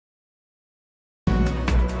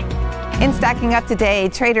In Stocking Up today,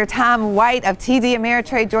 trader Tom White of TD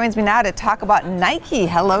Ameritrade joins me now to talk about Nike.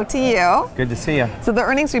 Hello to you. Good to see you. So the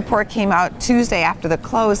earnings report came out Tuesday after the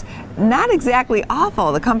close. Not exactly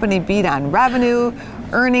awful. The company beat on revenue,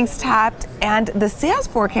 earnings topped, and the sales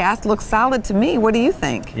forecast looks solid to me. What do you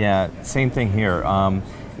think? Yeah, same thing here.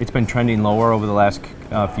 It's been trending lower over the last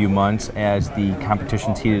few months as the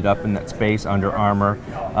competition's heated up in that space. Under Armour,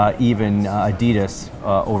 even Adidas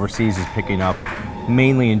overseas is picking up,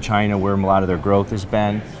 mainly in China where a lot of their growth has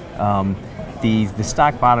been. The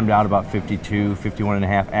stock bottomed out about 52,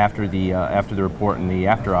 51.5 after the report in the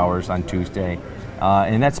after hours on Tuesday,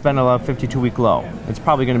 and that's been a 52-week low. It's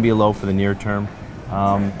probably going to be a low for the near term.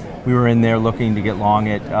 We were in there looking to get long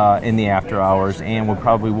it in the after hours, and we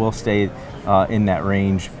probably will stay in that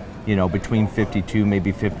range, you know, between 52,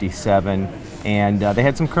 maybe 57. And they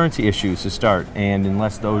had some currency issues to start, and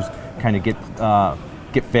unless those kind of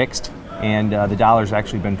get fixed, and the dollar's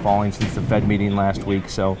actually been falling since the Fed meeting last week,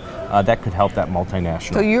 so that could help that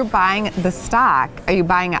multinational. So you're buying the stock. Are you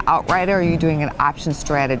buying it outright, or are you doing an option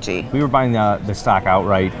strategy? We were buying the stock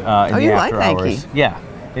outright in the after hours. Nike. Yeah,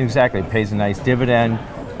 exactly. It pays a nice dividend.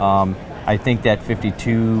 I think that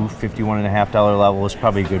 $52, $51.5 level is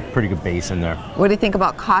probably a pretty good base in there. What do you think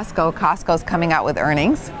about Costco? Costco's coming out with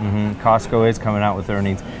earnings. Costco is coming out with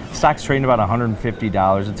earnings. Stock's trading about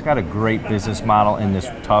 $150. It's got a great business model in this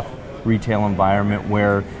tough retail environment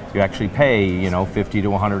where you actually pay, you know, $50 to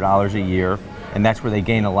 $100 a year, and that's where they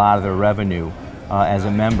gain a lot of their revenue as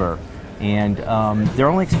a member. And they're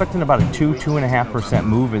only expecting about a 2.5%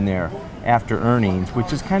 move in there after earnings,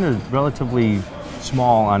 which is kind of relatively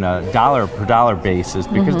small on a dollar per dollar basis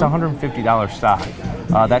because it's a $150 stock.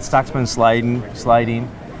 That stock's been sliding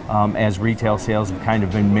as retail sales have kind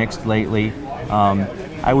of been mixed lately.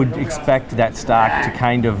 I would expect that stock to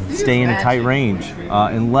kind of stay in a tight range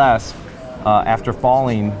unless after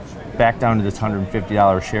falling back down to this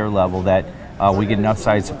 $150 share level that we get an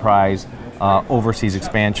upside surprise, overseas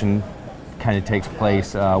expansion kind of takes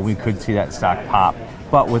place. We could see that stock pop.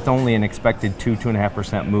 But with only an expected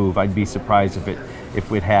 2.5% move, I'd be surprised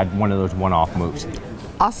if we'd had one of those one-off moves.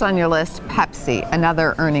 Also on your list, Pepsi,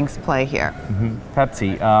 another earnings play here.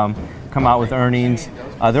 Pepsi come out with earnings.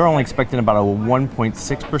 They're only expecting about a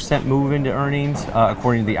 1.6% move into earnings,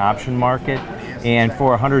 according to the option market. And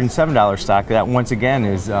for a $107 stock, that once again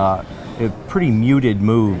is a pretty muted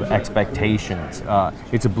move expectations.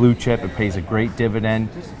 It's a blue chip. It pays a great dividend.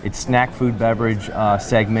 Its snack food beverage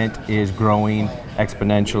segment is growing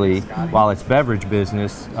exponentially, while its beverage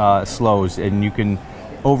business slows. And you can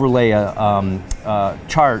overlay a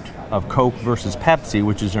chart of Coke versus Pepsi,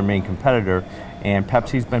 which is their main competitor, and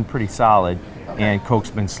Pepsi's been pretty solid, and Coke's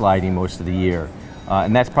been sliding most of the year.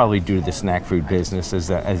 And that's probably due to the snack food business as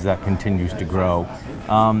that continues to grow.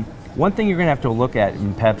 One thing you're going to have to look at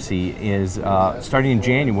in Pepsi is starting in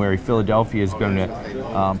January, Philadelphia is going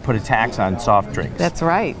to put a tax on soft drinks. That's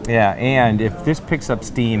right. Yeah, and if this picks up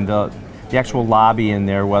steam, the actual lobby in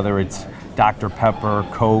there, whether it's Dr. Pepper,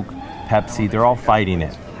 Coke, Pepsi, they're all fighting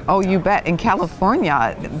it. Oh, you bet. In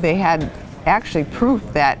California, they had actually proof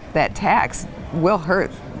that that tax will hurt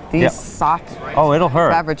these soft it'll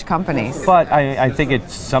hurt beverage companies. But I think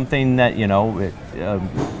it's something that, you know, it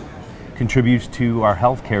contributes to our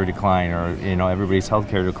healthcare decline, or, you know, everybody's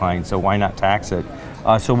healthcare decline, so why not tax it?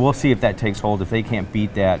 So we'll see if that takes hold. If they can't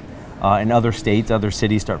beat that in other states, other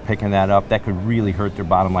cities start picking that up, that could really hurt their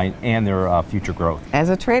bottom line and their future growth. As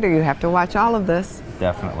a trader, you have to watch all of this.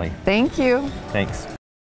 Definitely. Thank you. Thanks.